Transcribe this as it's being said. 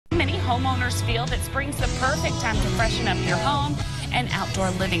homeowners feel that spring's the perfect time to freshen up your home and outdoor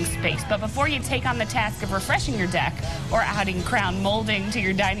living space. But before you take on the task of refreshing your deck or adding crown molding to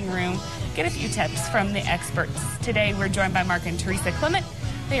your dining room, get a few tips from the experts. Today, we're joined by Mark and Theresa Clement.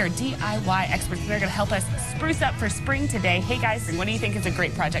 They are DIY experts, and they're going to help us spruce up for spring today. Hey, guys, what do you think is a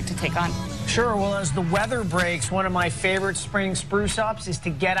great project to take on? Sure. Well, as the weather breaks, one of my favorite spring spruce-ups is to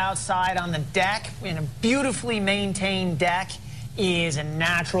get outside on the deck. In a beautifully maintained deck is a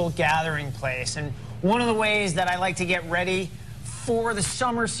natural gathering place. And one of the ways that I like to get ready for the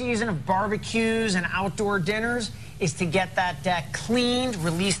summer season of barbecues and outdoor dinners is to get that deck cleaned,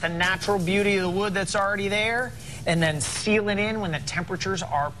 release the natural beauty of the wood that's already there, and then seal it in when the temperatures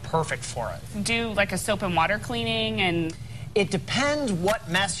are perfect for it. Do like a soap and water cleaning and... It depends what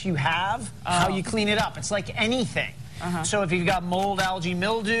mess you have, how you clean it up. It's like anything. So if you've got mold, algae,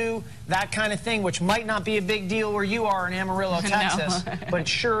 mildew, that kind of thing, which might not be a big deal where you are in Amarillo, Texas, but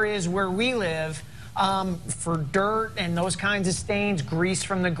sure is where we live, for dirt and those kinds of stains, grease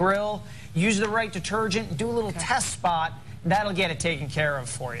from the grill, use the right detergent, do a little test spot. That'll get it taken care of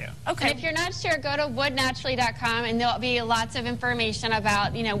for you. Okay. And if you're not sure, go to woodnaturally.com and there'll be lots of information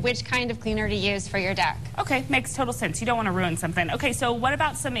about, which kind of cleaner to use for your deck. Okay, makes total sense. You don't want to ruin something. Okay, so what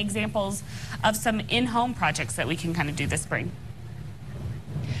about some examples of some in-home projects that we can kind of do this spring?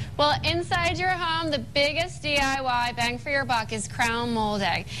 Well, inside your home, the biggest DIY bang for your buck is crown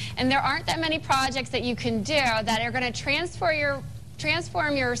molding. And there aren't that many projects that you can do that are going to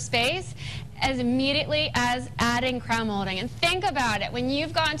transform your space as immediately as adding crown molding. And think about it. When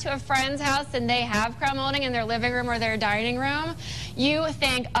you've gone to a friend's house and they have crown molding in their living room or their dining room, you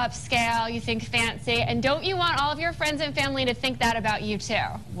think upscale, you think fancy, and don't you want all of your friends and family to think that about you too?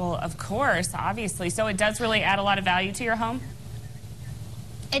 Well, of course, obviously. So it does really add a lot of value to your home?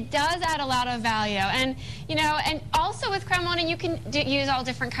 It does add a lot of value, and and also with crown molding, you can use all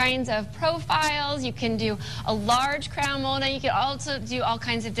different kinds of profiles. You can do a large crown molding. You can also do all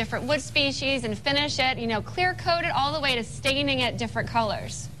kinds of different wood species and finish it, clear coat it all the way to staining it different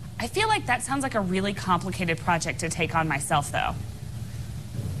colors. I feel like that sounds like a really complicated project to take on myself, though.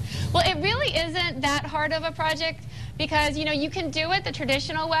 Well, it really isn't that hard of a project because, you can do it the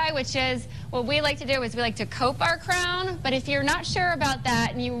traditional way, which is what we like to do is we like to cope our crown. But if you're not sure about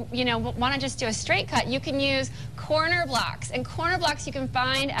that and you want to just do a straight cut, you can use corner blocks. And corner blocks you can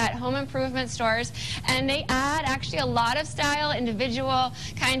find at home improvement stores. And they add actually a lot of style, individual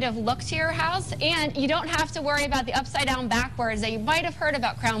kind of look to your house. And you don't have to worry about the upside down backwards that you might have heard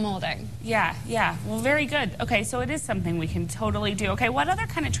about crown molding. Yeah. Well, very good. Okay, so it is something we can totally do. Okay, what other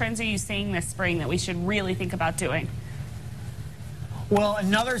kind of trends are you seeing this spring that we should really think about doing? Well,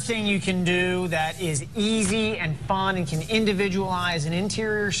 another thing you can do that is easy and fun and can individualize an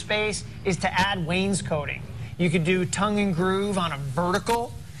interior space is to add wainscoting. You could do tongue and groove on a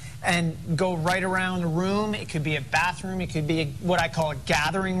vertical and go right around the room. It could be a bathroom. It could be what I call a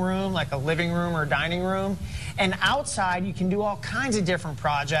gathering room, like a living room or dining room. And outside, you can do all kinds of different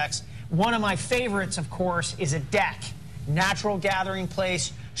projects. One of my favorites, of course, is a deck. Natural gathering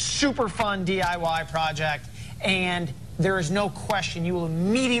place, super fun DIY project, and there is no question you will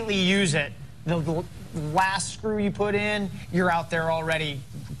immediately use it. The last screw you put in, you're out there already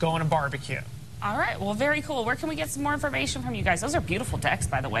going to barbecue. All right, well, very cool. Where can we get some more information from you guys? Those are beautiful decks,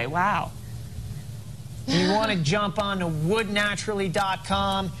 by the way. Wow. You want to jump on to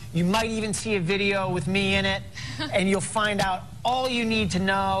woodnaturally.com. You might even see a video with me in it, and you'll find out all you need to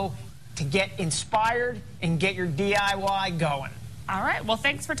know to get inspired and get your DIY going. All right, well,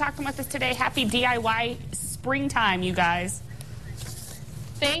 thanks for talking with us today. Happy DIY springtime, you guys.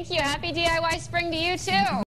 Thank you. Happy DIY spring to you, too.